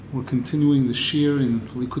We're continuing the shir in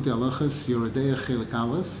Likutey Halakhos, Yoreh Chelik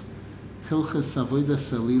Aleph, Hilkhos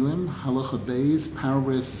Avodas Elilim, Halakha Beis,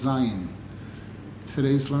 paragraph Zayin.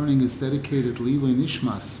 Today's learning is dedicated to Elul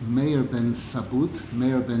Nishmas, Meir ben Sabut,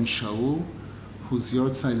 Meir ben Shaul, whose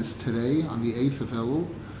yahrzeit is today on the 8th of Elul,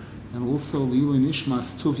 and also Elul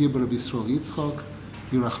Nishmas Tuvia B'Rabbi Yisrael Yitzchok,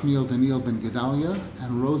 Yerachmiel Daniel ben Gedalia,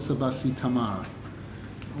 and Rosa Basi Tamar.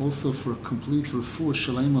 Also for a complete refuah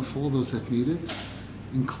shalema for all those that need it,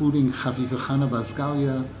 including Chaviva Chana Bas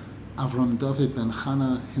Galia, Avram David ben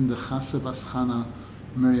Chana, Hinda Chasa Bas Chana,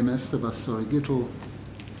 Miriam Esther Bas Sora Gittel,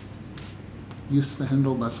 Yusma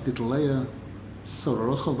Hendel Bas Gittelea,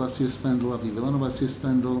 Sora Rochel Bas Yuspendel, Aviv Elana Bas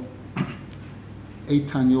Yuspendel,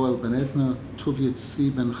 Eitan Yoel ben Edna, Tuvia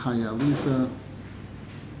Tzvi ben Chaya Aliza,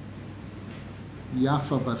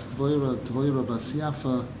 Yafa Bas Dvoira, Dvoira Bas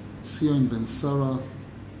Yafa, Tzion ben Sora,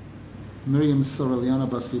 Miriam Sora Liana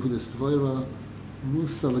Bas Yehudis Dvoira,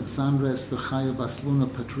 Rus Alexandra Esther Chaya Bas Luna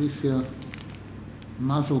Patricia,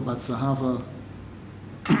 Mazel Bat Zahava,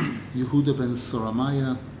 Yehuda ben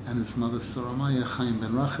Soramaya and his mother Soramaya, Chaim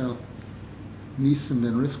ben Rachel, Nisim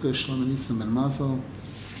ben Rivka, Shlomo Nisim ben Mazel,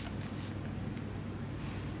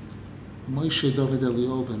 Moshe David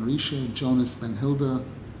Elio ben Risha, Jonas ben Hilda,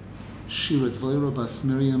 Shira Dvoira Bas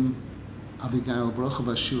Miriam, Avigail Bracha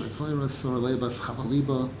Bas Shira Dvoira, Soralei Bas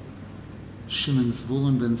Chavaliba, Shimon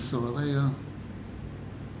Zvulun ben Soraleya,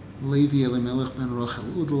 Levi Elimelech ben Rachel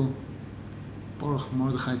Udel, Baruch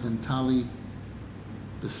Mordechai ben Tali,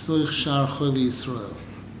 Besoich Shar Choli Yisrael.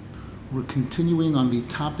 We're continuing on the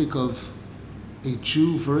topic of a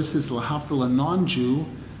Jew versus lahavdil a non-Jew,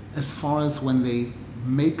 as far as when they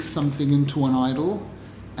make something into an idol,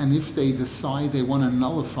 and if they decide they want to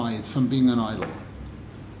nullify it from being an idol.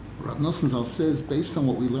 Rav Nasan Zal says, based on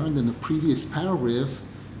what we learned in the previous paragraph,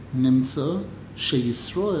 Nimtza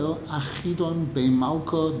sheYisrael achidon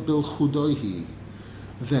beimalka bilchudohi,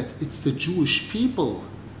 that it's the Jewish people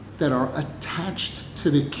that are attached to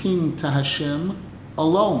the king, to Hashem,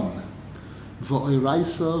 alone.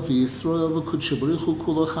 V'oiraisa v'Yisrael v'kudshabrichu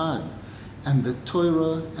kulachad, and the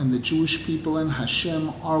Torah and the Jewish people and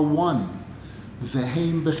Hashem are one.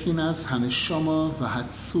 V'heim bechinas haneshama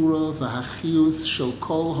v'hatzura v'hachius shel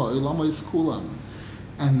kol ha'olamos kulam,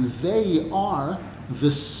 and they are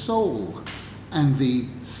the soul and the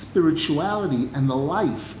spirituality and the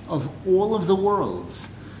life of all of the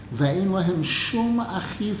worlds. Ve'ein lahem shum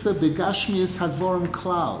achiza begashmias hadvorim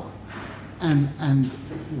klal, and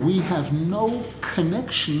we have no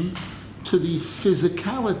connection to the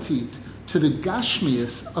physicality, to the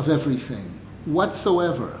gashmias of everything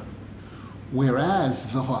whatsoever.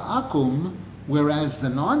 Whereas Akum, whereas the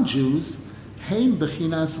non-Jews, heim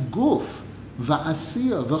bechinas guf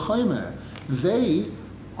va'asiya v'chomer, they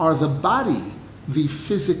are the body, the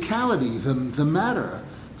physicality, the matter.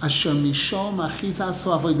 Asher mishom achizas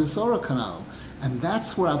avodah zara kanal, and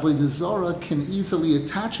that's where avodah zara can easily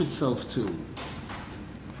attach itself to.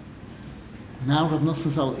 Now Rav Nasan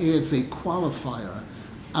Zal adds a qualifier.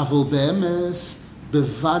 Avol be'emes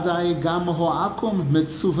bevadai gam ho'akum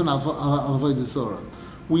mitzuvan avodah zara.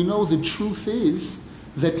 We know the truth is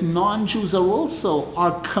that non-Jews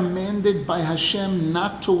are commanded by Hashem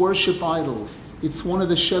not to worship idols. It's one of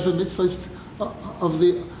the Sheva mitzvahs of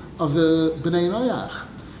the Bnei Noach.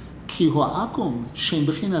 Ki ho'akum shein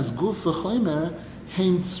bechinas guf v'chomer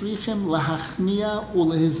heim tzrichem lahachnia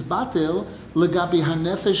ulehizbatel legabi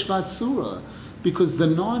hanefesh v'atzura. Because the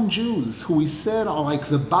non-Jews, who we said are like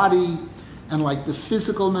the body and like the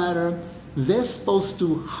physical matter, they're supposed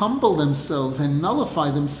to humble themselves and nullify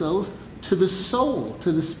themselves to the soul,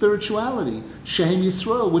 to the spirituality, Shehem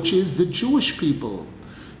Yisrael, which is the Jewish people.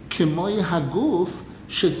 K'moy haguf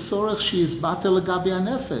shetzorech she'izbatel legabi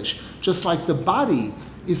hanefesh. Just like the body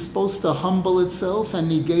is supposed to humble itself and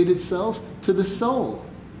negate itself to the soul.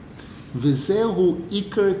 V'zehu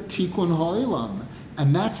iker tikun ha'olam.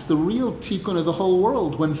 And that's the real tikkun of the whole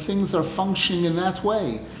world, when things are functioning in that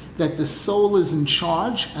way, that the soul is in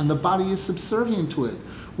charge and the body is subservient to it.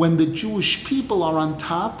 When the Jewish people are on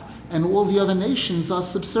top and all the other nations are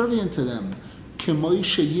subservient to them,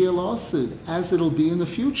 as it'll be in the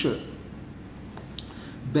future.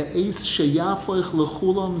 As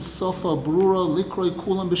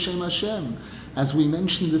we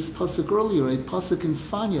mentioned this pasuk earlier, a pasuk in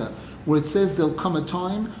Sfanya, where it says there'll come a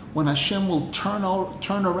time when Hashem will turn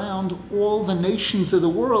around all the nations of the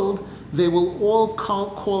world. They will all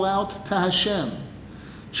call out to Hashem.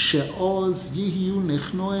 She'oz yihiu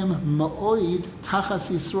nechnoim ma'oid tachas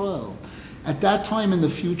Yisrael. At that time in the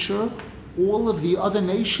future, all of the other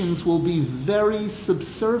nations will be very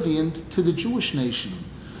subservient to the Jewish nation.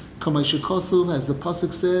 As the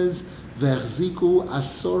pasuk says, V'echziku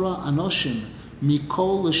asora anoshim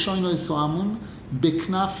mikol l'shoino Islamun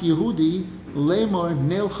b'knaf Yehudi lemor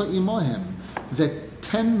nelcha imohem. That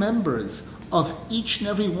 10 members of each and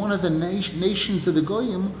every one of the nations of the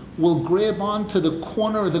Goyim will grab onto the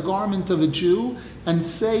corner of the garment of a Jew and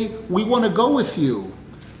say, we want to go with you.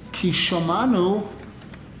 Ki shomanu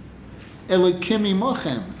Elikim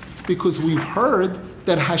imochem, because we've heard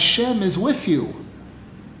that Hashem is with you.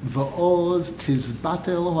 Va'oz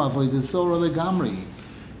tizbatel avodah zora legamri.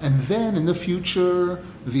 And then in the future,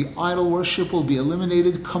 the idol worship will be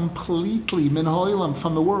eliminated completely min ha'olam,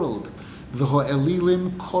 from the world. V'ho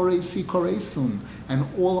Elilim koresi koresun, and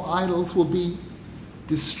all idols will be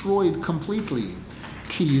destroyed completely.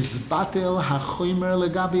 Ki yizbatel hachomer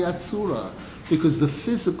legabi atzura, because the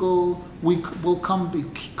physical will be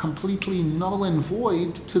completely null and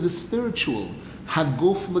void to the spiritual.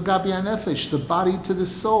 Haguf legabi hanefesh, the body to the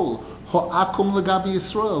soul. Akum legabi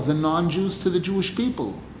Yisrael, the non-Jews to the Jewish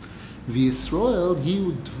people. V'Yisrael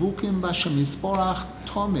yiu dvukim b'Hashem yisborach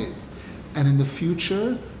tomid, and in the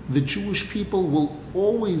future, the Jewish people will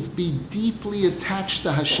always be deeply attached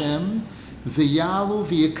to Hashem. V'yalu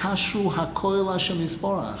v'yekashru hakoil Hashem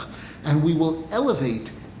yisborach, and we will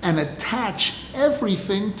elevate and attach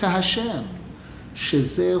everything to Hashem.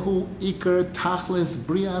 Shezehu ikar tachlis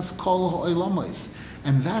brias kol ha'olamos,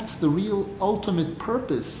 and that's the real ultimate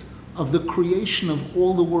purpose of the creation of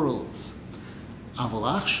all the worlds.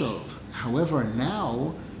 Aval achshov, however,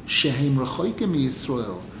 now shehem rechoikim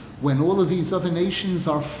Yisrael, when all of these other nations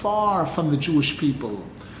are far from the Jewish people,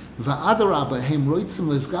 va'adarabba hem roitzim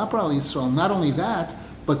lezgabra al Yisrael. Not only that,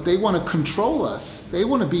 but they want to control us. They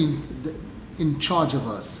want to be in charge of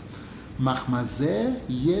us. Machmazeh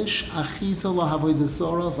yesh achiza lahavodah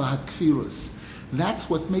zora v'hakfirus. That's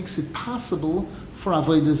what makes it possible for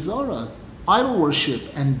avodah zora, idol worship,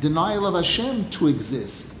 and denial of Hashem to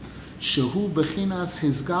exist. Shehu bechinas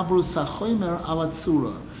hizgabrus hachomer al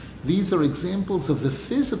atzura. These are examples of the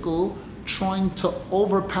physical trying to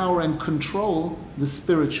overpower and control the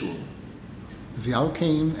spiritual.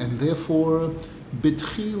 V'alkein, and therefore,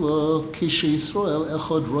 B'tchila kishe Yisrael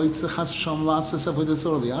echod roitzeh chas v'shalom la'asos avodah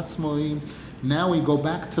zora li'atzmoi. Now we go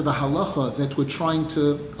back to the halakha that we're trying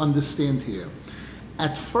to understand here.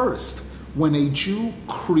 At first, when a Jew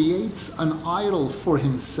creates an idol for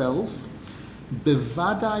himself,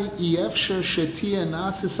 bevadai iefsher shetia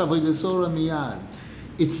nasis avodah zora miyad.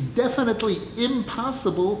 It's definitely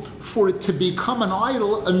impossible for it to become an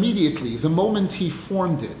idol immediately, the moment he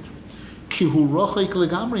formed it. Kihu rochek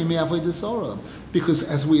legamri me'avodah zora. Because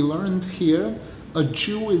as we learned here, a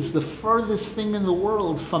Jew is the furthest thing in the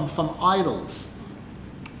world from idols.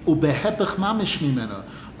 Ubehepech mamish mimena.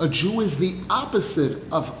 A Jew is the opposite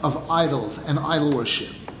of idols and idol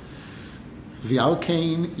worship.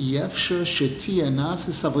 V'alkein yefsher shetia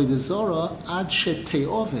nasis avodah zora ad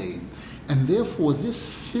sheteove. And therefore this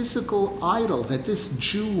physical idol that this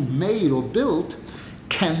Jew made or built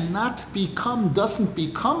doesn't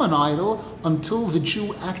become an idol until the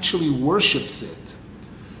Jew actually worships it.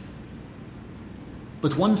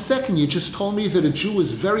 But 1 second, you just told me that a Jew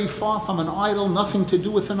is very far from an idol, nothing to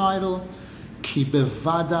do with an idol. Ki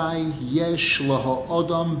bevadai yesh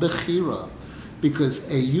laha'odam bechira. Because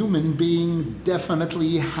a human being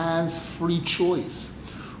definitely has free choice.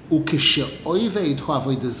 Ukeshe'oived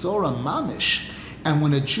ha'avodah zora mamish. And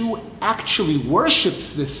when a Jew actually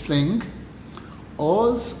worships this thing,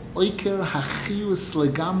 oz oiker hachius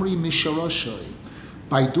legamri misharoshoi.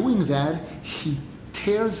 By doing that, he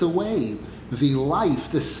tears away the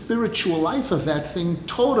life, the spiritual life of that thing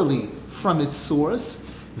totally from its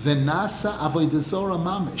source, v'nasa avodah zora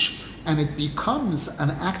mamish, and it becomes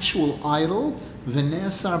an actual idol,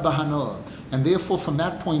 v'nesar bahano. And therefore, from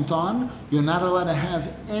that point on, you're not allowed to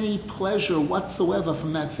have any pleasure whatsoever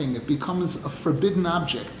from that thing. It becomes a forbidden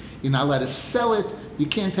object. You're not allowed to sell it. You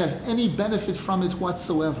can't have any benefit from it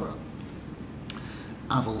whatsoever.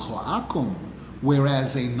 Aval Akum,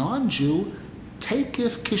 whereas a non-Jew,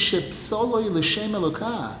 takif kishepsoloi l'shem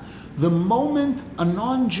elokah. The moment a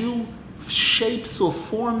non-Jew shapes or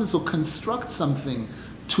forms or constructs something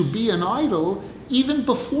to be an idol, even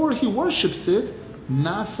before he worships it,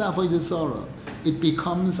 nasa avodah zora, it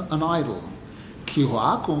becomes an idol. Ki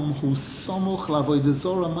Akum hu somuch l'avodah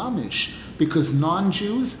zora mamish, because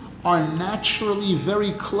non-Jews are naturally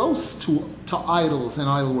very close to idols and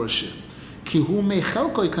idol worship. Ki hu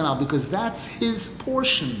mechelkoi kanal, because that's his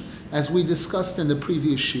portion, as we discussed in the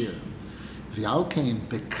previous year. V'alkein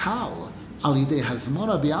bekal alidei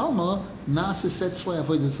hazmona bi'alma nasis etzlei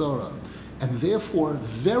avodah zora. And therefore,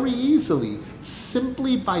 very easily,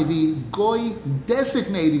 simply by the goy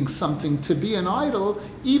designating something to be an idol,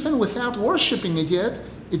 even without worshipping it yet,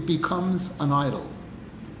 it becomes an idol.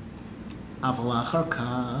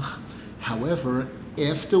 However,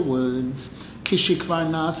 afterwards,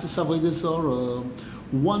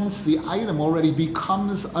 once the item already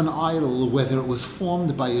becomes an idol, whether it was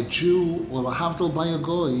formed by a Jew or lahavdil by a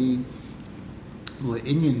goy,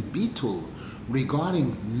 le'inyan bitul,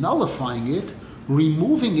 regarding nullifying it,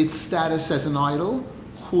 removing its status as an idol,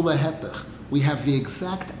 hula hepech. We have the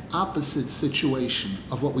exact opposite situation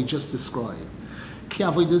of what we just described. Ki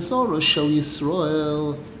avodas zarah shel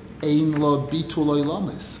Yisrael ein lo bitul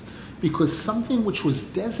oilamis. Because something which was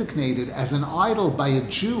designated as an idol by a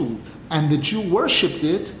Jew, and the Jew worshipped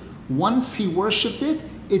it, once he worshipped it,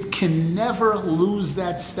 it can never lose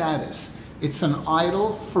that status. It's an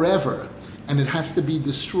idol forever, and it has to be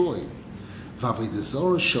destroyed. V'avodas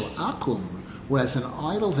zarah shel Akum, whereas an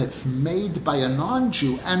idol that's made by a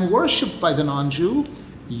non-Jew and worshipped by the non-Jew,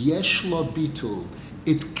 yesh lo bitul,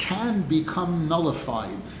 it can become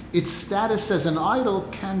nullified. Its status as an idol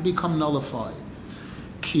can become nullified.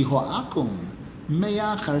 Ki Akum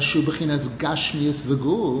me'achar shu b'chinas gashmius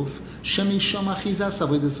v'guf shemisham achizas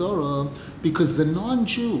avodas zarah, because the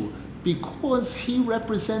non-Jew, because he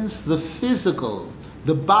represents the physical,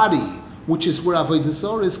 the body, which is where avodas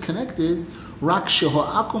zarah is connected. It's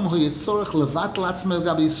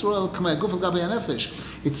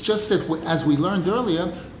just that, as we learned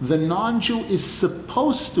earlier, the non-Jew is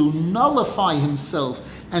supposed to nullify himself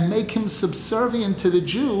and make him subservient to the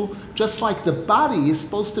Jew, just like the body is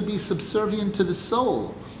supposed to be subservient to the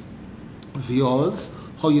soul. And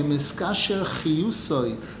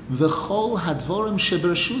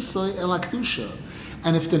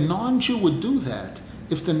if the non-Jew would do that,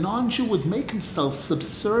 if the non-Jew would make himself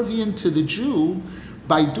subservient to the Jew,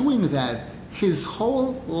 by doing that, his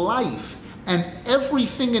whole life and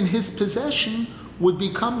everything in his possession would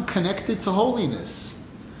become connected to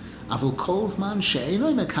holiness. But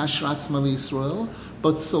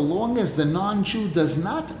so long as the non-Jew does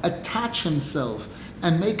not attach himself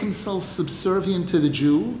and make himself subservient to the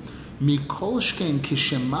Jew,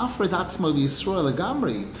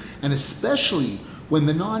 and especially when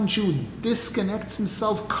the non-Jew disconnects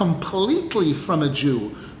himself completely from a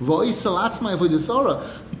Jew,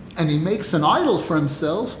 and he makes an idol for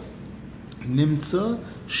himself,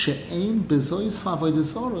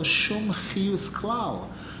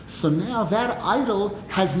 so now that idol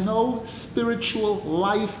has no spiritual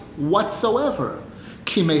life whatsoever.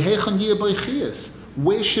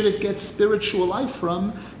 Where should it get spiritual life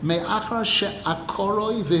from?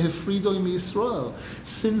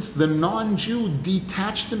 Since the non-Jew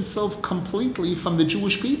detached himself completely from the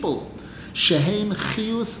Jewish people.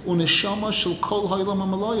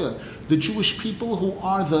 The Jewish people who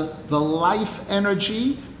are the life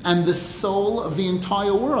energy and the soul of the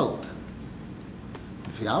entire world.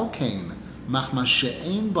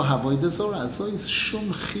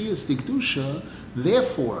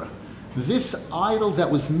 Therefore, this idol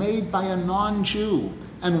that was made by a non-Jew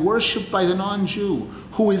and worshipped by the non-Jew,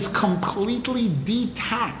 who is completely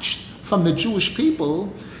detached from the Jewish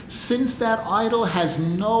people, since that idol has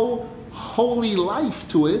no holy life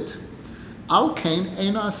to it, alkein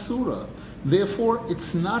ein asura. Therefore,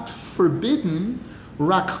 it's not forbidden.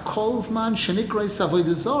 Rak kol zman shenikrais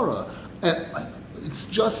avodas zarah. It's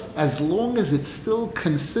just as long as it's still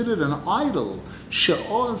considered an idol.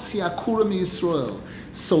 She'oz hi'akura miYisrael.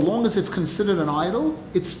 So long as it's considered an idol,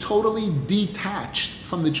 it's totally detached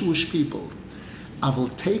from the Jewish people. However,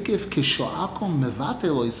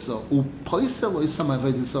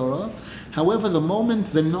 the moment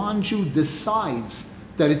the non-Jew decides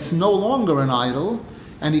that it's no longer an idol,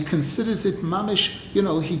 and he considers it mamish,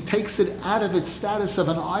 he takes it out of its status of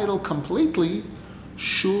an idol completely,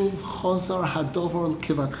 shuv chozar hadover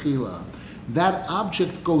kivatchila. That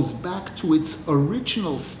object goes back to its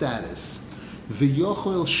original status.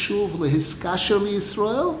 V'yochel shuv lehiskasher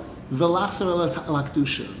liYisrael v'lachzer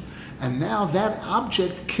elakdusha. And now that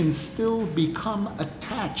object can still become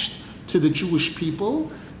attached to the Jewish people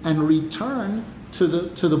and return to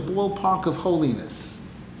the ballpark of holiness.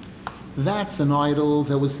 That's an idol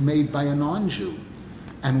that was made by a non-Jew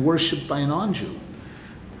and worshipped by a non-Jew.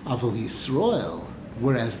 Aval Yisrael,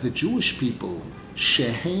 whereas the Jewish people,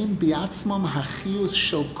 shehem biatzmam hachius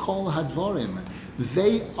shel kol hadvarim,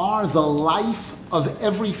 they are the life of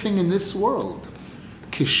everything in this world.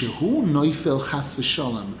 Kishehu noifel chas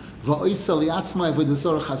v'shalom v'oisel yatzma avodas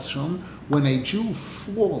zarah chas v'shalom, when a Jew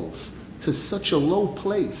falls to such a low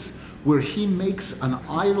place where he makes an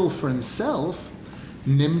idol for himself,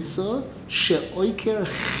 nimtza she'oiker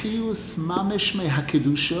chius mamish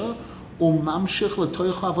mehakedusha umamshich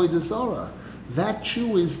letoich avodas zarah. That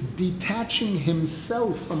Jew is detaching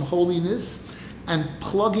himself from holiness and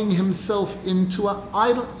plugging himself into an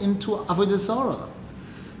idol, into Avodah Zarah.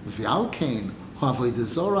 V'alkein Avodah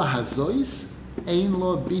Zarah hazois ein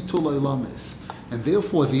lo bitul olamis. And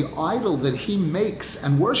therefore the idol that he makes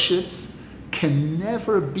and worships can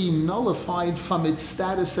never be nullified from its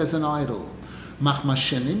status as an idol.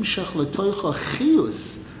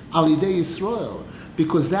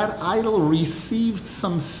 Because that idol received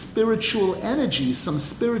some spiritual energy, some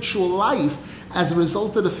spiritual life as a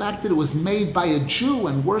result of the fact that it was made by a Jew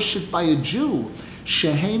and worshipped by a Jew.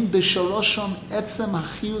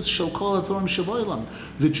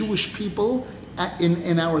 The Jewish people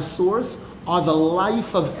in our source are the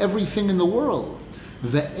life of everything in the world.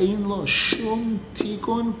 Ve'ein lo shum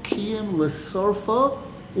tikun kiyim lesorfa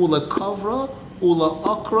ulekavra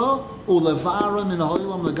uleakra ulevara min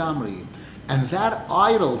ha'olam legamri. And that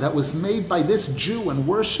idol that was made by this Jew and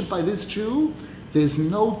worshipped by this Jew, there's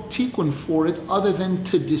no tikkun for it other than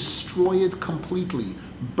to destroy it completely,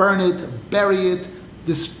 burn it, bury it,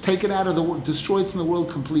 take it out of the world, destroy it from the world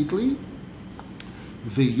completely.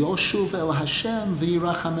 V'yoshuv el Hashem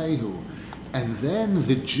v'yirachamehu. And then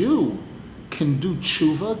the Jew can do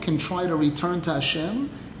tshuva, can try to return to Hashem,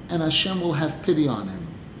 and Hashem will have pity on him.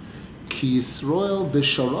 Ki Yisrael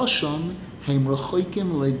b'shorosham heim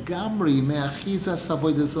rechoikim legamri me'achizas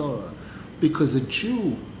avodah zarah. Because a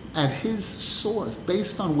Jew, at his source,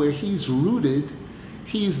 based on where he's rooted,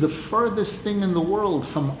 he is the furthest thing in the world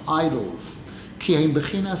from idols. Ki heim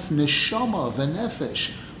bechinas neshama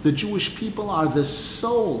v'nefesh. The Jewish people are the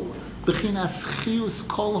soul. Bechinas chiyus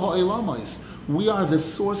kol ha'olamos. We are the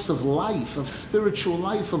source of life, of spiritual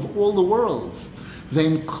life of all the worlds.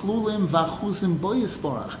 Ve'im klulim v'achuzim bo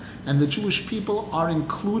yisborach. And the Jewish people are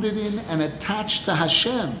included in and attached to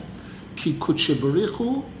Hashem. Ki kudshe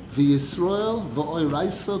berichu v'Yisrael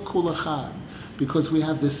v'oiraisa kul echad. Because we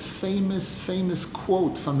have this famous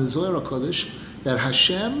quote from the Zohar HaKodesh that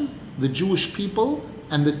Hashem, the Jewish people,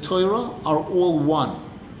 and the Torah are all one.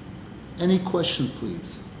 Any questions,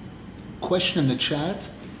 please? Question in the chat.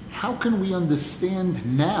 How can we understand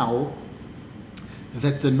now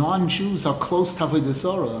that the non-Jews are close to Avodah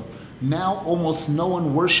Zarah? Now almost no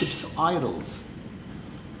one worships idols.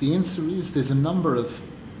 The answer is there's a number of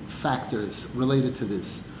factors related to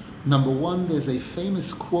this. Number one, there's a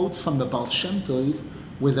famous quote from the Baal Shem Tov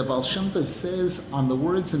where the Baal Shem Tov says on the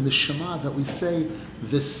words in the Shema that we say,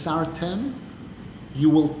 V'sartem, you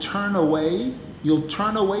will turn away, you'll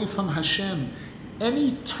turn away from Hashem.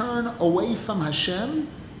 Any turn away from Hashem,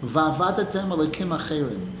 va'avadatem alekim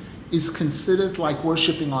acherim, is considered like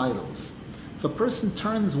worshipping idols. If a person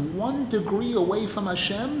turns 1 degree away from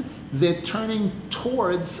Hashem, they're turning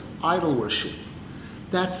towards idol worship.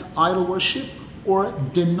 That's idol worship or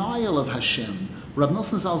denial of Hashem. Rab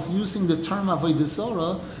Nosson Zal is using the term Avodah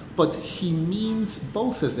Zarah, but he means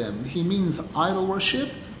both of them. He means idol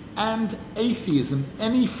worship and atheism,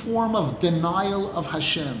 any form of denial of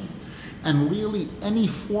Hashem, and really any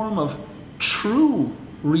form of true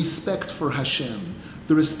respect for Hashem,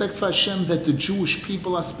 the respect for Hashem that the Jewish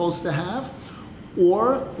people are supposed to have,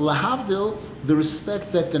 or lahavdil, the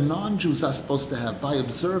respect that the non-Jews are supposed to have by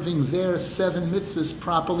observing their 7 mitzvahs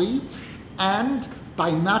properly and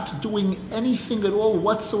by not doing anything at all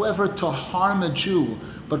whatsoever to harm a Jew,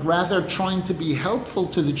 but rather trying to be helpful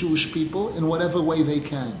to the Jewish people in whatever way they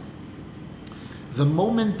can. The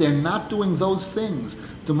moment they're not doing those things,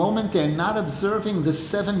 the moment they're not observing the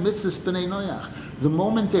 7 mitzvahs b'nei Noach, the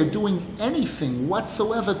moment they're doing anything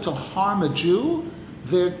whatsoever to harm a Jew,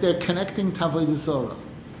 they're connecting to Avodah Zarah.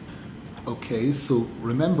 Okay, so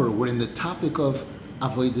remember, we're in the topic of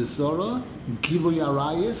Avodah Zarah, Gilui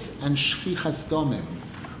Arayis, and Shfichas Domim.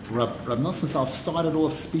 Rab Nosson Zal started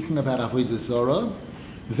off speaking about Avodah Zarah,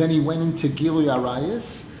 then he went into Gilui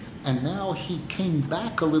Arayis, and now he came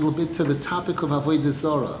back a little bit to the topic of Avodah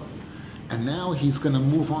Zarah. And now he's going to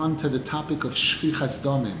move on to the topic of Shfichas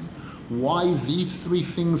Domim. Why these 3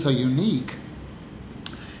 things are unique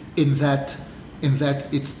in that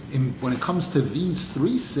when it comes to these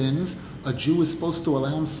 3 sins, a Jew is supposed to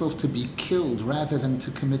allow himself to be killed rather than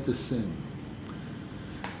to commit the sin.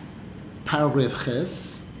 Paragraph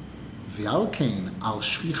Ches, V'alkein al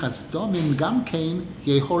shfichas domim gamkein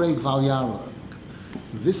yehoreg val yara.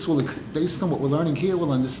 This will, based on what we're learning here,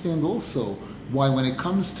 we'll understand also why when it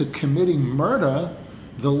comes to committing murder,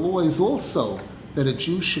 the law is also that a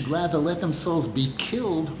Jew should rather let themselves be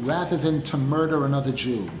killed rather than to murder another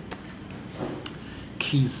Jew.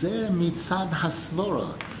 Kizeh mitzad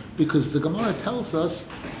hasvora, because the Gemara tells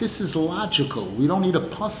us this is logical. We don't need a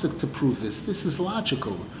pasuk to prove this. This is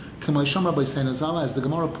logical. As the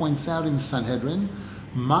Gemara points out in Sanhedrin,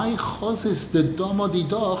 my chozis de domo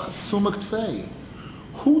didoch sumak tfei.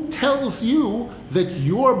 Who tells you that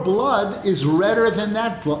your blood is redder than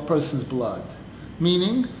that person's blood?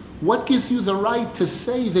 Meaning, what gives you the right to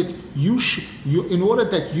say that in order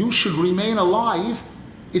that you should remain alive,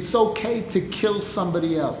 it's okay to kill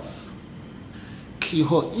somebody else?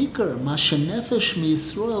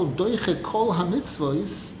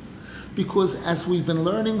 Because as we've been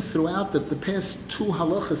learning throughout the past 2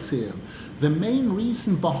 halachas here, the main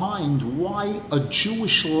reason behind why a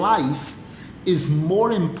Jewish life is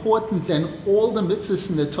more important than all the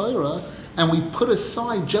mitzvahs in the Torah, and we put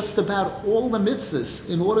aside just about all the mitzvahs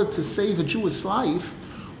in order to save a Jewish life,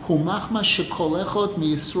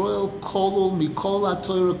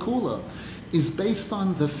 is based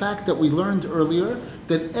on the fact that we learned earlier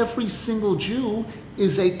that every single Jew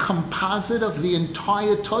is a composite of the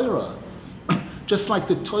entire Torah. Just like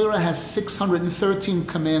the Torah has 613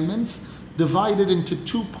 commandments divided into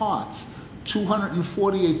 2 parts,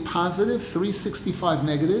 248 positive, 365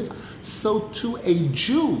 negative, so too a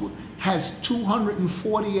Jew has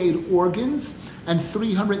 248 organs and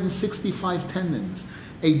 365 tendons.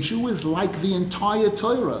 A Jew is like the entire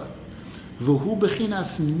Torah. V'hu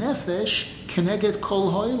bechinas nefesh keneged kol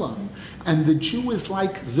ha'olam. And the Jew is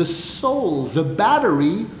like the soul, the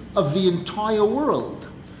battery of the entire world.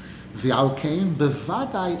 V'alkein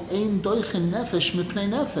bevadai ein doichen nefesh mipnei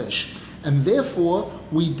nefesh. And therefore,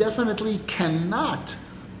 we definitely cannot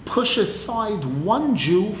push aside one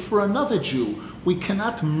Jew for another Jew. We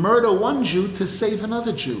cannot murder one Jew to save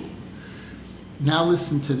another Jew. Now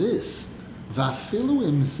listen to this. V'afilu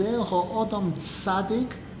im zeh ha'odam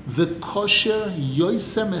tzadik v'kosher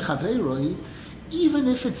yoser mechaveroi, even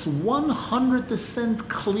if it's 100%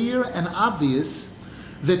 clear and obvious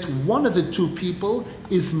that one of the 2 people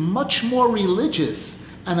is much more religious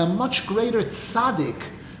and a much greater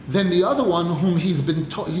tzaddik than the other one whom he's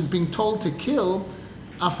being told to kill,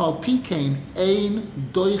 afal pikein ein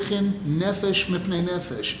doichin nefesh mipnei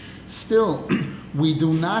nefesh. Still, we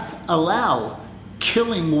do not allow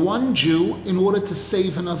killing one Jew in order to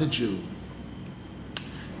save another Jew.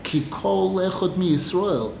 Ki kol echad mi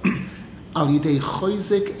Yisrael al yidei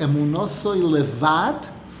choizik emunosoi levad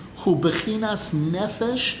hu bechinas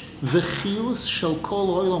nefesh v'chiyus shel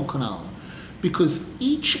kol olam kanal. Because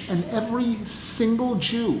each and every single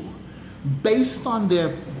Jew, based on their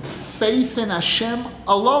faith in Hashem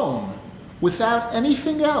alone, without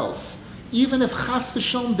anything else, even if chas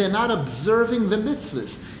v'shalom they're not observing the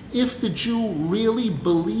mitzvahs, if the Jew really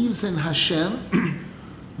believes in Hashem,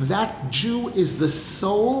 that Jew is the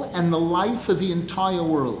soul and the life of the entire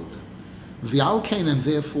world. V'alkein, and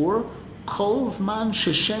therefore, kol zman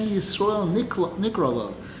sheshem Yisrael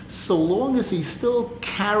nikrala, so long as he still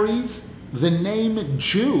carries the name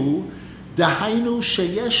Jew, dahainu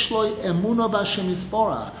sheyesh lo emuna b'Hashem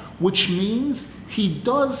yisborach, which means he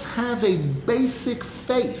does have a basic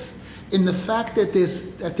faith in the fact that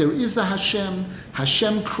there is a Hashem.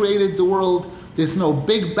 Hashem created the world. There's no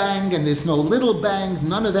big bang and there's no little bang,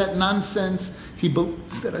 none of that nonsense. He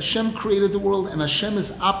believes that Hashem created the world and Hashem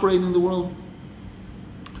is operating the world.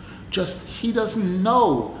 Just he doesn't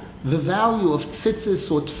know the value of tzitzis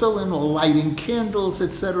or tefillin or lighting candles,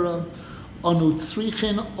 etc. Anu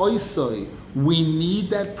tzrichin oisoi. We need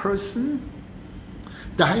that person.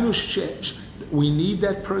 We need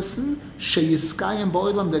that person, sheyiskayim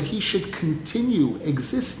ba'olam, that he should continue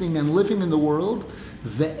existing and living in the world.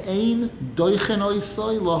 Ve'ein doichen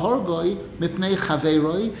oisoi lahorgoi mipnei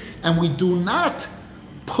chaveroi, and we do not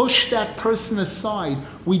push that person aside.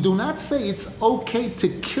 We do not say it's okay to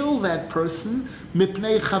kill that person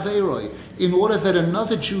mipnei chaveroi in order that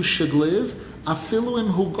another Jew should live. Afilu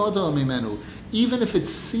hu gadol mimenu, even if it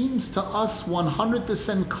seems to us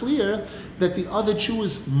 100% clear that the other Jew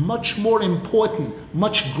is much more important,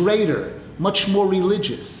 much greater, much more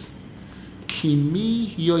religious.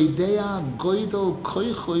 Kimi yoidea goidel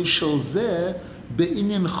koichoi shel zeh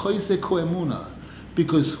be'inyan choizek ho'emuna,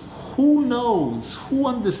 because who knows, who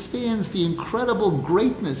understands the incredible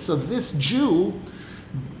greatness of this Jew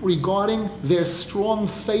regarding their strong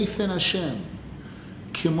faith in Hashem.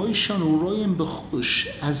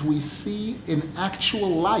 As we see in actual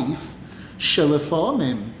life,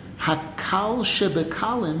 Shelefa'omim hakal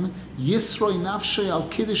shebekalim yisroi nafshay al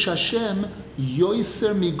kiddush Hashem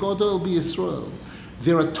yoiser migodol b'Yisrael.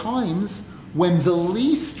 There are times when the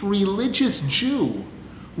least religious Jew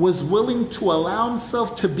was willing to allow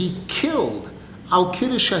himself to be killed al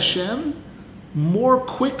kiddush Hashem more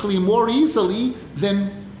quickly, more easily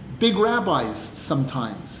than big rabbis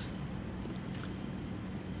sometimes.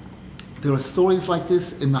 There are stories like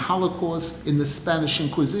this in the Holocaust, in the Spanish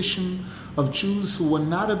Inquisition, of Jews who were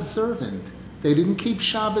not observant. They didn't keep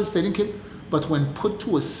Shabbos, but when put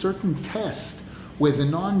to a certain test, where the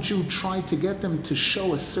non-Jew tried to get them to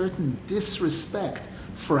show a certain disrespect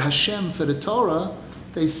for Hashem, for the Torah,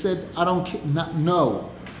 they said, we'll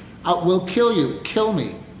kill you, kill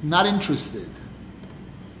me, not interested.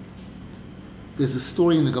 There's a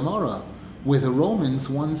story in the Gemara where the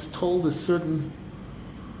Romans once told a certain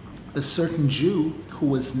Jew who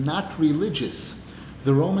was not religious.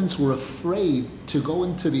 The Romans were afraid to go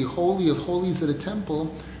into the Holy of Holies of the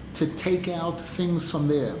temple to take out things from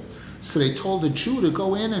there. So they told the Jew to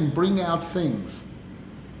go in and bring out things.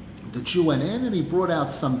 The Jew went in and he brought out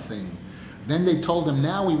something. Then they told him,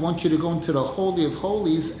 now we want you to go into the Holy of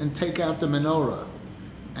Holies and take out the menorah.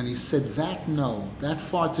 And he said, that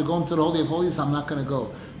far to go into the Holy of Holies, I'm not going to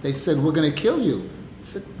go. They said, we're going to kill you. He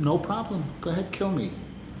said, no problem, go ahead, kill me.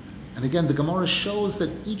 And again, the Gemara shows that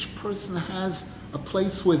each person has a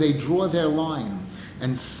place where they draw their line.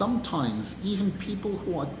 And sometimes, even people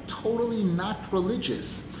who are totally not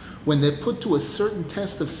religious, when they're put to a certain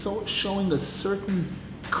test of showing a certain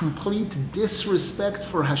complete disrespect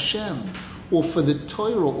for Hashem, or for the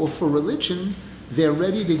Torah, or for religion, they're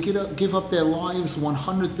ready to give up their lives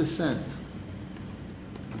 100%.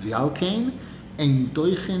 V'alkein ein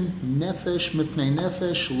doichin nefesh mipnei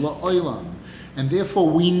nefesh la'olam. And therefore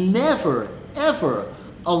we never, ever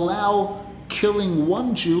allow killing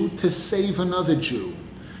one Jew to save another Jew.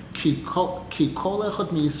 Ki kol echad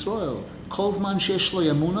miYisrael, kol zman sheyesh lo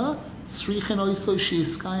emuna, tzrichen oisoi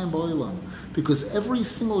sheyiskayim ba'olam. Because every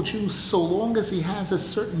single Jew, so long as he has a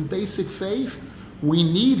certain basic faith, we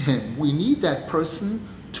need him. We need that person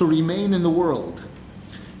to remain in the world.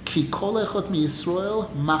 Ki kol echad miYisrael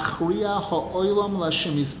machriya ha'olam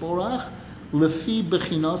l'Hashem yisborach lefi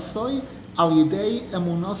bechinasoi al yidei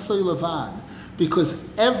emunasoi levad. Because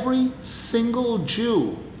every single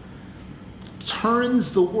Jew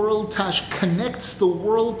turns the world to connects the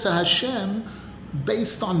world to Hashem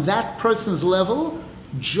based on that person's level,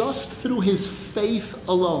 just through his faith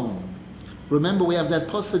alone. Remember, we have that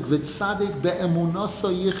pasuk, v'tzadik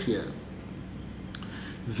be'emunaso yichya.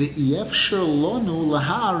 V'yefsher lonu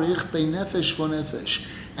laha'arich be'nefesh v'nefesh.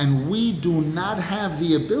 And we do not have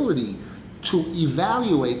the ability to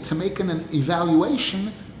evaluate, to make an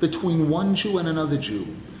evaluation between one Jew and another Jew.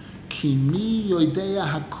 Ki mi yoidea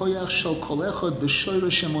hakoyach shel kol echad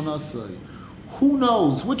b'shoresh emunasai. Who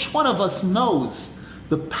knows? Which one of us knows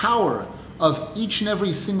the power of each and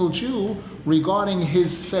every single Jew regarding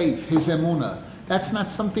his faith, his emunah? That's not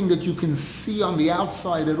something that you can see on the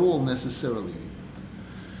outside at all necessarily.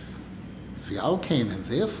 V'alkein, and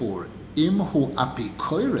therefore, imhu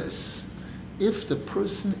apikoiris, if the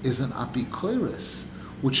person is an apikoiris,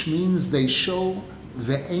 which means they show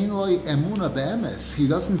ve'ein loy emunah be'emes, he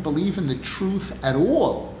doesn't believe in the truth at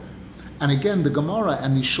all. And again, the Gemara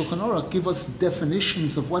and the Shulchan Aruch give us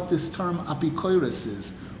definitions of what this term apikoiris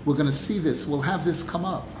is. We're going to see this. We'll have this come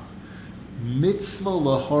up. Mitzvah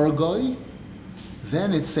lahorgoi,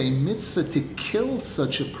 then it's a mitzvah to kill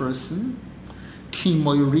such a person. Ki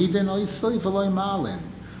moyriden oisoi v'loy malin.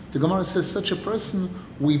 The Gemara says such a person,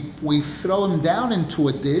 we throw him down into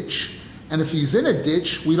a ditch, and if he's in a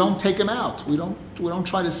ditch, we don't take him out. We don't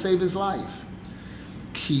try to save his life.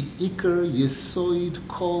 Ki ikar yesoid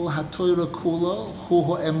kol hatoira kula hu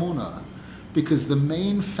ha'emuna. Because the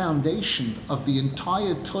main foundation of the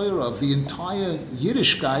entire Torah, of the entire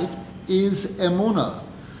Yiddishkeit, is emunah.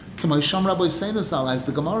 K'moisham Rabbi Seinusal, as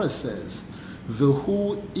the Gemara says,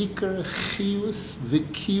 v'hu ikar chiyus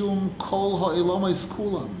v'kiyum kol ha'ilomos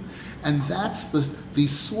kulam. And that's the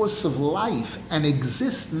source of life and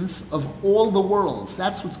existence of all the worlds.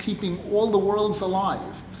 That's what's keeping all the worlds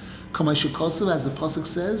alive. K'moishikosu, as the pasuk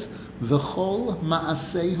says, v'chol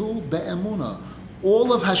ma'asehu be'emunah.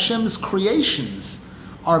 All of Hashem's creations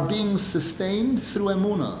are being sustained through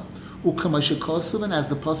emunah. U'kamashikosuv, and as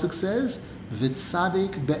the pasuk says,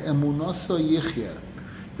 v'tzadik be'emunaso yichya,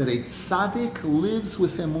 that a tzaddik lives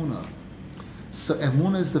with emunah. So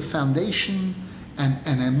emunah is the foundation, and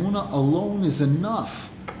emunah alone is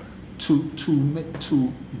enough to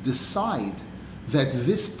decide that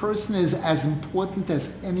this person is as important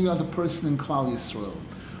as any other person in Klal Yisrael,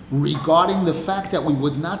 regarding the fact that we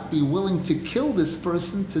would not be willing to kill this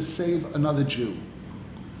person to save another Jew.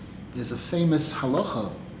 There's a famous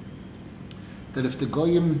halakha that if the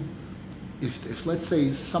goyim, if let's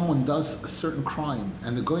say someone does a certain crime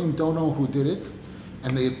and the goyim don't know who did it,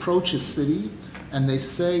 and they approach a city and they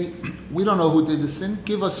say, we don't know who did the sin,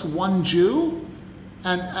 give us one Jew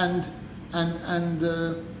and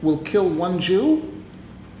we'll kill one Jew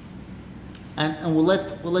and we'll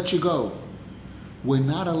let you go. We're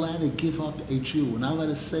not allowed to give up a Jew. We're not allowed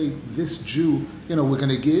to say this Jew, we're going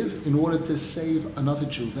to give in order to save another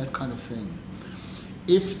Jew, that kind of thing.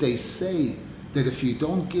 If they say that if you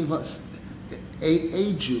don't give us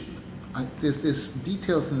a Jew, there's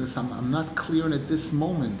details in this, I'm not clear at this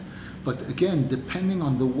moment, but again, depending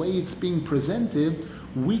on the way it's being presented,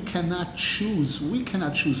 we cannot choose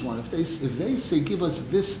one. If they say, give us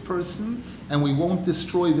this person and we won't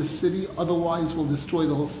destroy the city, otherwise we'll destroy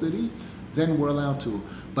the whole city, then we're allowed to.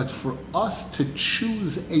 But for us to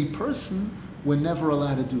choose a person, we're never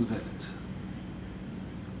allowed to do that.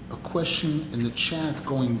 A question in the chat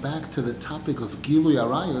going back to the topic of Gilui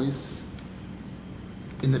Arayos.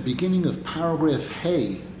 In the beginning of paragraph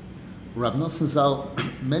Hey, Rab Nasan Zal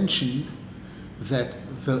mentioned that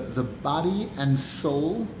the body and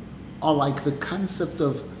soul are like the concept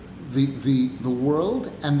of the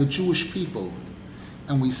world and the Jewish people.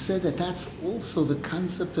 And we said that that's also the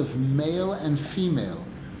concept of male and female.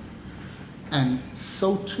 And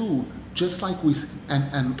so too, just like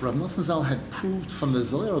and Rab Nasan Zal had proved from the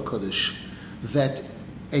Zohar Kodesh that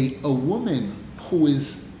a woman who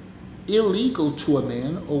is illegal to a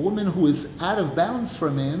man, a woman who is out of bounds for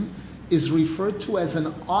a man, is referred to as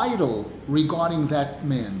an idol regarding that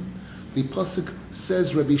man. The Pasuk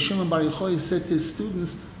says, Rabbi Shimon Bar Yochai said to his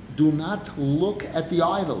students, do not look at the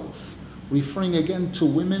idols, referring again to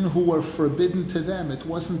women who were forbidden to them. It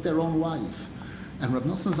wasn't their own wife. And Rab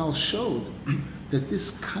Nasan Zal showed that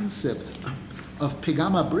this concept of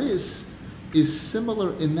Pigama Bris is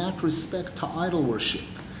similar in that respect to idol worship.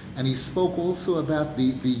 And he spoke also about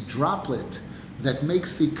the droplet that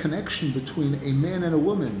makes the connection between a man and a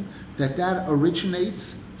woman, that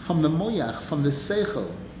originates from the moyach, from the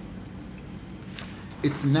seichel.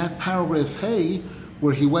 It's in that paragraph Hey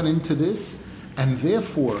where he went into this, and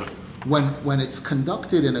therefore, when it's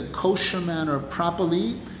conducted in a kosher manner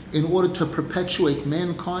properly, in order to perpetuate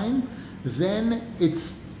mankind, then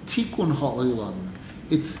it's tikkun ha'olam.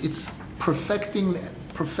 It's perfecting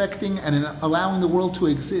and allowing the world to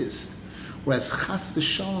exist. Whereas chas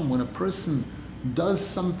v'shalom, when a person does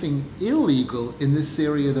something illegal in this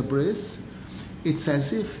area of the bris, it's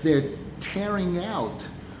as if they're tearing out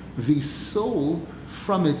the soul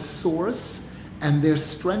from its source and they're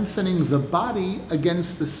strengthening the body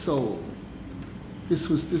against the soul. This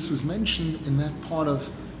was mentioned in that part of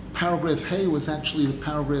paragraph Hey, was actually the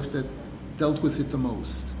paragraph that dealt with it the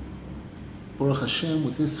most. Baruch Hashem,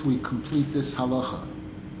 with this we complete this halakha.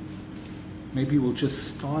 Maybe we'll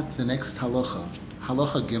just start the next halakha.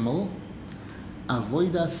 Halakha Gimel.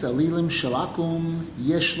 Avodas Elilim shel Akum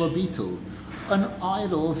yesh lo bitul. An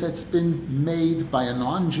idol that's been made by a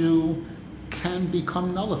non-Jew can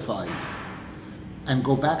become nullified and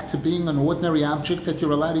go back to being an ordinary object that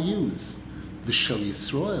you're allowed to use. V'shel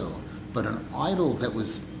Yisrael. But an idol that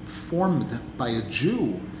was formed by a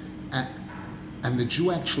Jew and the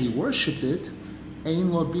Jew actually worshipped it,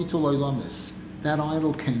 ein lo bitul oilamis. That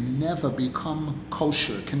idol can never become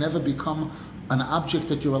kosher, can never become an object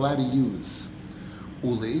that you're allowed to use.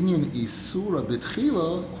 Ule'inyan isura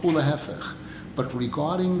b'tchila hu lehefech. But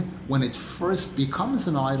regarding when it first becomes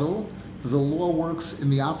an idol, the law works in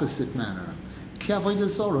the opposite manner. Ki avodah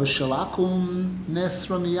zorah shel Akum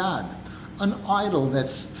nesra miyad. An idol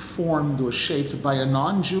that's formed or shaped by a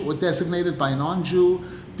non-Jew or designated by a non-Jew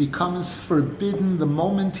becomes forbidden the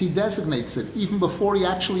moment he designates it, even before he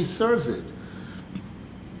actually serves it.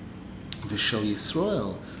 V'shel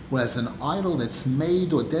Yisrael, whereas an idol that's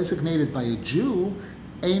made or designated by a Jew,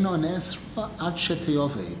 eino nesra ad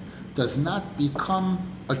sheteyoveh, does not become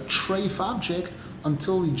a treif object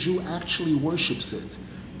until the Jew actually worships it.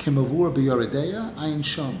 Kemavur b'Yoreh ayin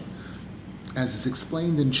sham, as is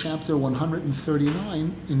explained in chapter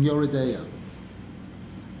 139 in Yoreh.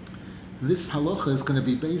 This halacha is going to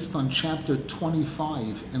be based on chapter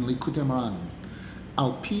 25 in Likutey.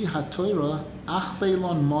 Al pi haTorah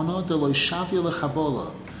achveilon mono deloi shavya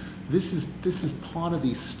lechabola. This is part of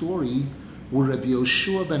the story where Rabbi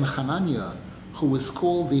Yoshua ben Hananiah, who was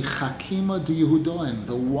called the Chakima de Yehudaim,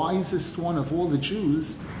 the wisest one of all the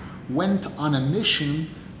Jews, went on a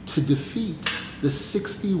mission to defeat the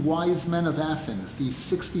 60 wise men of Athens, the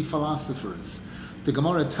 60 philosophers. The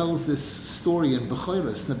Gemara tells this story in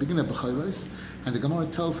Bechoros, in the beginning of Bechoros, and the Gemara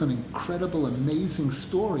tells an incredible, amazing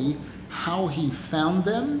story how he found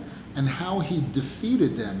them and how he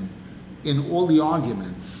defeated them in all the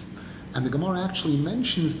arguments. And the Gemara actually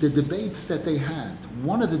mentions the debates that they had.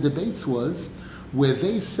 One of the debates was where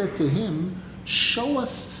they said to him, show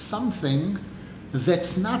us something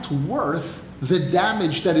that's not worth the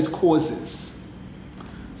damage that it causes.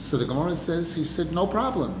 So the Gemara says, he said, no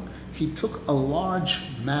problem. He took a large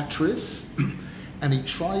mattress and he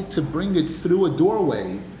tried to bring it through a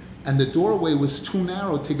doorway, and the doorway was too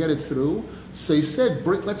narrow to get it through. So he said,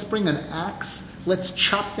 let's bring an axe, let's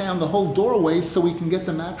chop down the whole doorway so we can get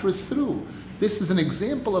the mattress through. This is an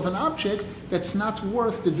example of an object that's not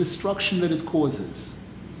worth the destruction that it causes.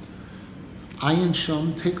 Ayin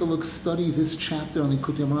Shom, take a look, study this chapter on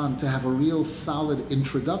Likutey to have a real solid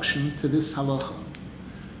introduction to this halacha.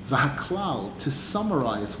 V'haklal, to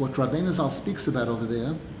summarize what Rabbeinu Zal speaks about over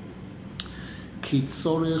there, Ki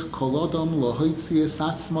tzorich kol odom lo hoitzi es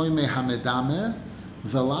atzmoi mehamedame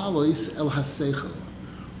v'la'alois el haseichel.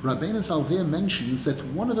 Rabbeinu Zal there mentions that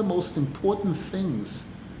one of the most important things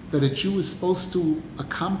that a Jew is supposed to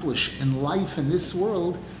accomplish in life in this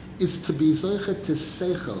world is to be zoche to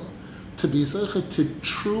seichel, to be zoche to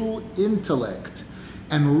true intellect.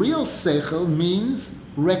 And real seichel means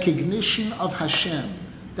recognition of Hashem.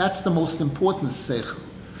 That's the most important seichel,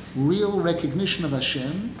 real recognition of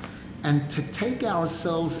Hashem, and to take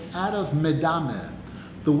ourselves out of medame.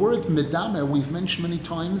 The word medame, we've mentioned many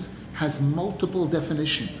times, has multiple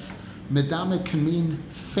definitions. Medame can mean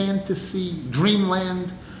fantasy,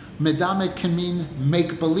 dreamland. Medame can mean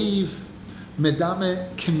make-believe. Medame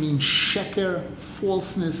can mean sheker,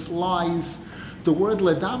 falseness, lies. The word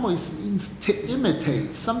ledamos means to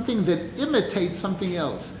imitate, something that imitates something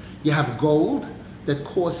else. You have gold that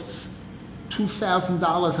costs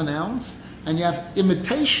 $2,000 an ounce, and you have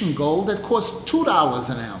imitation gold that costs $2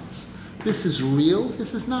 an ounce. This is real,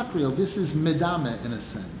 this is not real, this is medame in a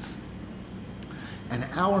sense. And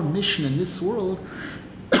our mission in this world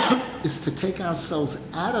is to take ourselves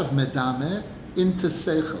out of medame into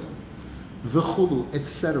seichel, v'chulu,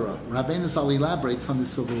 etc. Rabbeinu Zal elaborates on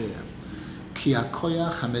this over there. Ki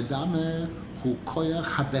hakoyach hamedame hu koyach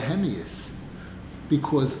habehemius.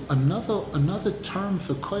 Because another term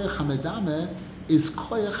for koyach hamedame is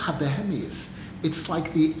koyach habehemius. It's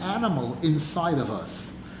like the animal inside of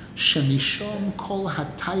us. Shemishom kol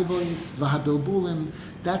hatayvos v'habilbulim.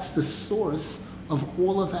 That's the source of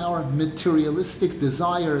all of our materialistic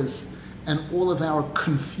desires and all of our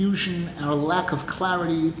confusion, our lack of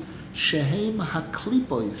clarity. Shehem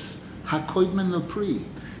haklipos hakoidmen lepri.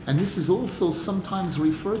 And this is also sometimes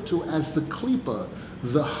referred to as the klipa,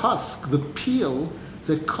 the husk, the peel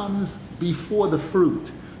that comes before the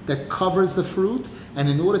fruit, that covers the fruit. And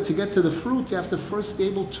in order to get to the fruit, you have to first be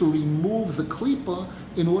able to remove the klipa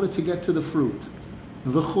in order to get to the fruit.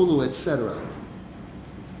 V'chulu, etc.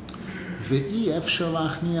 ואי אפשר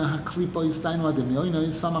להכניע הקליפויס דיינו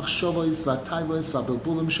הדמיונויס והמחשבויס והטייבויס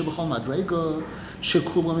והבלבולים שבכל מדרגה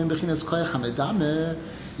שכולם הם בחינס כוח המדמה,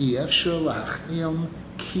 אי אפשר להכניעם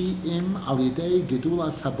כי אם על ידי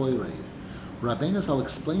גדולת הבוירי. Rabbeinu Zal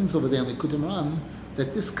explains over there in Likutey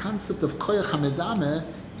that this concept of koyach hamedame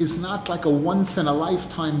is not like a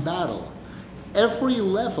once-in-a-lifetime battle. Every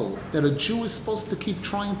level that a Jew is supposed to keep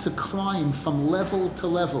trying to climb from level to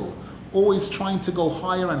level, always trying to go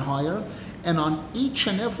higher and higher, and on each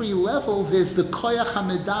and every level there's the koyach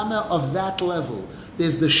hamedame of that level.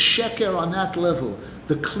 There's the sheker on that level,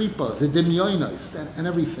 the klipa, the demyonos, and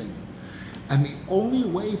everything. And the only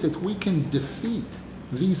way that we can defeat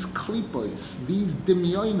these klipos, these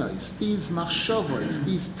demyonos, these machshavos,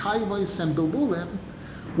 these taivos and bilbulim,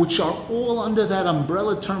 which are all under that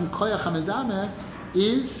umbrella term koyach hamedame,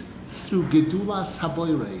 is through gedulas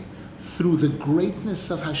haboirei, through the greatness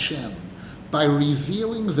of Hashem, by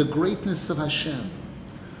revealing the greatness of Hashem.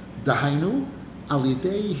 Dahainu al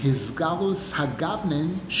yidei hizgalus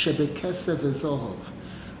hagavnin shebekesev ezohov.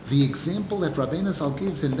 The example that Rabbeinu Zal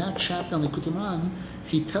gives in that chapter on Likutey,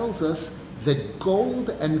 he tells us that gold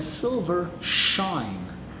and silver shine.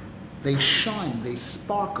 They shine, they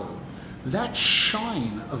sparkle. That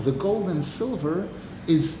shine of the gold and silver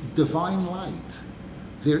is divine light.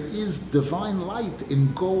 There is divine light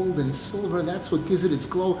in gold and silver. That's what gives it its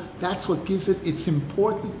glow. That's what gives it its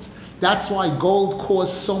importance. That's why gold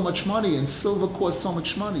costs so much money and silver costs so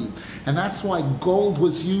much money. And that's why gold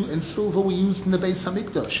was used and silver were used in the Beis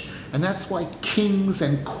Hamikdash. And that's why kings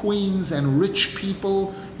and queens and rich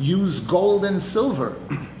people use gold and silver.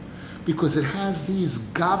 Because it has these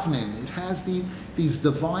gavnin, it has these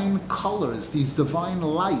divine colors, these divine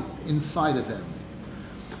light inside of them.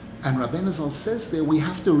 And Rabbeinu Zal says there, we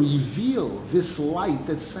have to reveal this light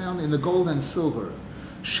that's found in the gold and silver.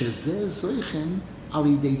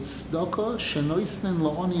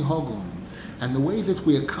 And the way that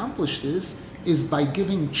we accomplish this is by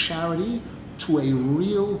giving charity to a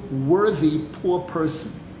real, worthy, poor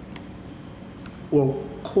person or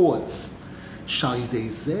cause.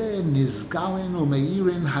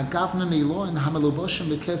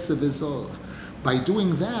 By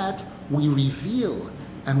doing that, we reveal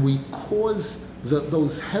and we cause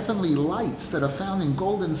those heavenly lights that are found in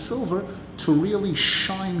gold and silver to really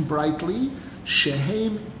shine brightly.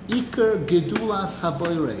 Shehem Iker Gedulas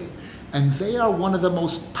Haboirei. And they are one of the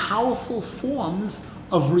most powerful forms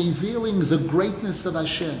of revealing the greatness of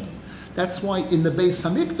Hashem. That's why in the Beis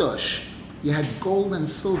Hamikdash, you had gold and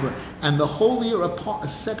silver, and the holier a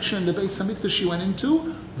section in the Beis Hamikdash you went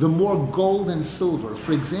into, the more gold and silver.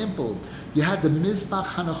 For example, you had the Mizbach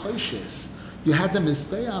Halakhos, you had the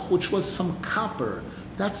Mizbeach, which was from copper.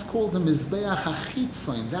 That's called the Mizbeach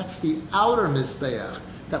HaChitzoin. That's the outer Mizbeach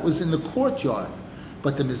that was in the courtyard.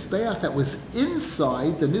 But the Mizbeach that was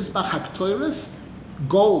inside, the Mizbach HaKtoiris,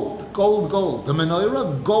 gold. The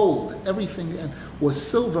menorah, gold. Everything was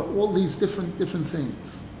silver. All these different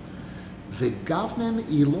things. V'gavnen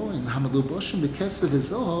Elohim hamaluboshim b'kesev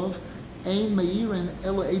v'zohov ein meirin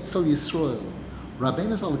ela eitzel Yisrael.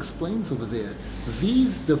 Rabbeinu Zal explains over there,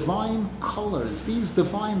 these divine colors, these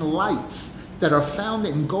divine lights that are found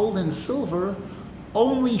in gold and silver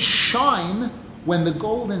only shine when the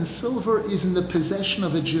gold and silver is in the possession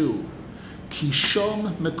of a Jew.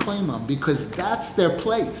 Kishom meklaimam, because that's their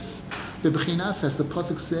place. B'bchinas, as the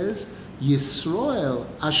pasuk says, Yisrael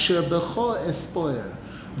asher becho espoer,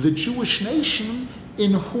 the Jewish nation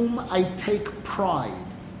in whom I take pride.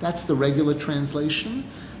 That's the regular translation.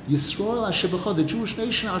 Yisrael asher becho, the Jewish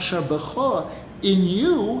nation asher becho, in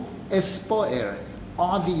you espoer,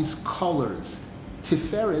 are these colors.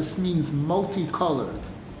 Tiferes means multicolored.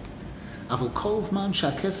 Avol kol zman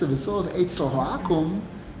she'hakesev v'zohov eitzel ha'akum,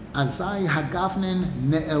 azai hagavnen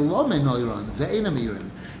ne'elo menoiron ve'ena meirin.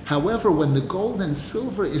 However, when the gold and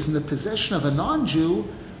silver is in the possession of a non-Jew,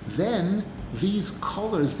 then these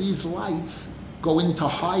colors, these lights, go into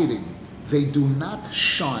hiding. They do not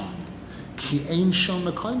shine. Ki ein shon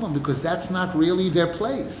mekoymom, because that's not really their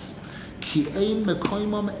place. Ki ein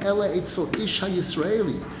mekoymom ela etzel ish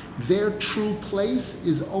ha'Yisraeli. Their true place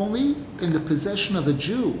is only in the possession of a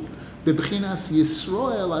Jew. Bebchinas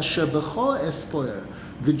Yisrael asher becho espoer.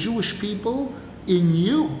 The Jewish people, in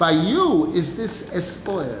you, by you, is this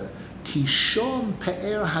espoer. Kishon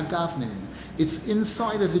pe'er hagavnin. It's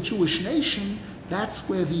inside of the Jewish nation. That's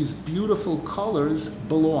where these beautiful colors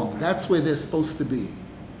belong. That's where they're supposed to be.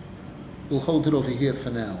 We'll hold it over here for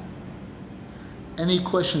now. Any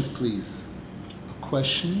questions, please? A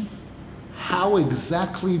question? How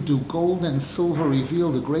exactly do gold and silver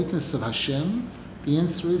reveal the greatness of Hashem? The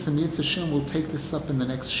answer is, and Yetz Hashem will take this up in the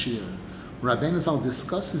next shir. Rabbeinu Zal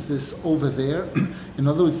discusses this over there. In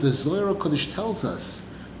other words, the Zohar Kodesh tells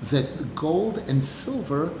us that gold and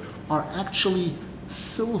silver are actually,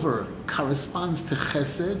 silver corresponds to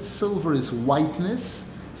chesed. Silver is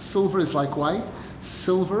whiteness. Silver is like white.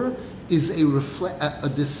 Silver is a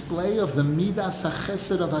display of the midas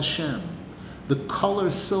hachesed of Hashem. The color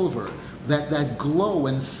silver, that glow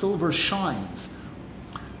when silver shines.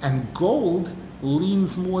 And gold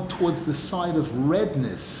leans more towards the side of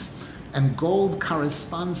redness. And gold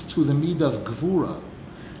corresponds to the midah of gvura.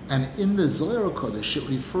 And in the Zohar Kodesh, it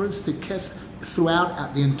refers to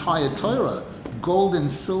throughout the entire Torah. Gold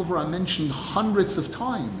and silver are mentioned hundreds of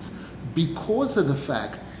times because of the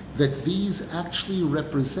fact that these actually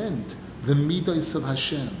represent the midos of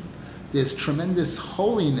Hashem. There's tremendous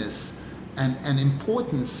holiness and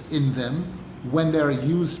importance in them when they're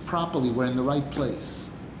used properly, we're in the right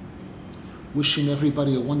place. Wishing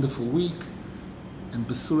everybody a wonderful week and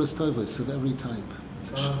Besuras Tovos of every type.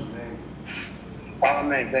 Amen.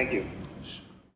 Amen. Thank you.